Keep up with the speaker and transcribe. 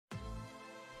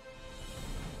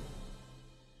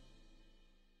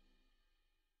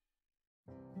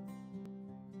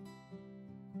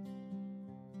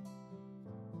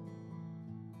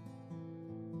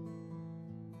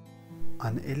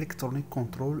An electronic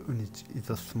control unit is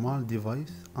a small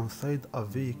device inside a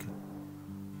vehicle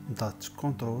that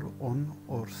controls one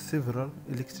or several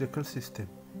electrical systems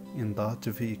in that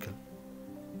vehicle.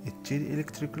 It tells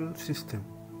electrical system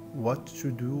what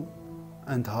to do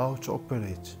and how to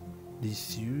operate. The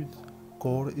ECU's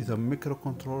core is a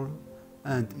microcontroller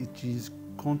and it is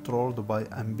controlled by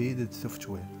embedded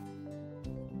software.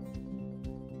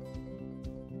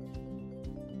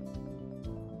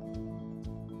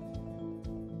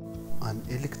 An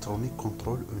electronic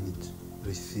control unit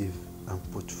receives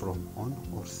input from one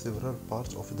or several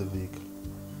parts of the vehicle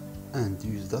and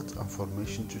use that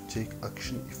information to take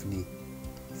action if needed.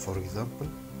 For example,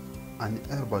 an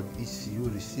airbag ECU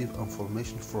receives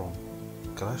information from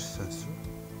crash sensor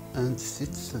and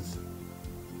seat sensor.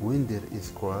 When there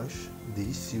is crash, the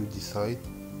ECU decides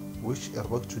which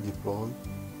airbag to deploy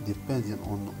depending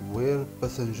on where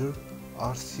passengers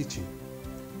are sitting.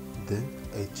 Then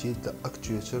I tell the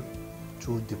actuator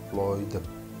to deploy the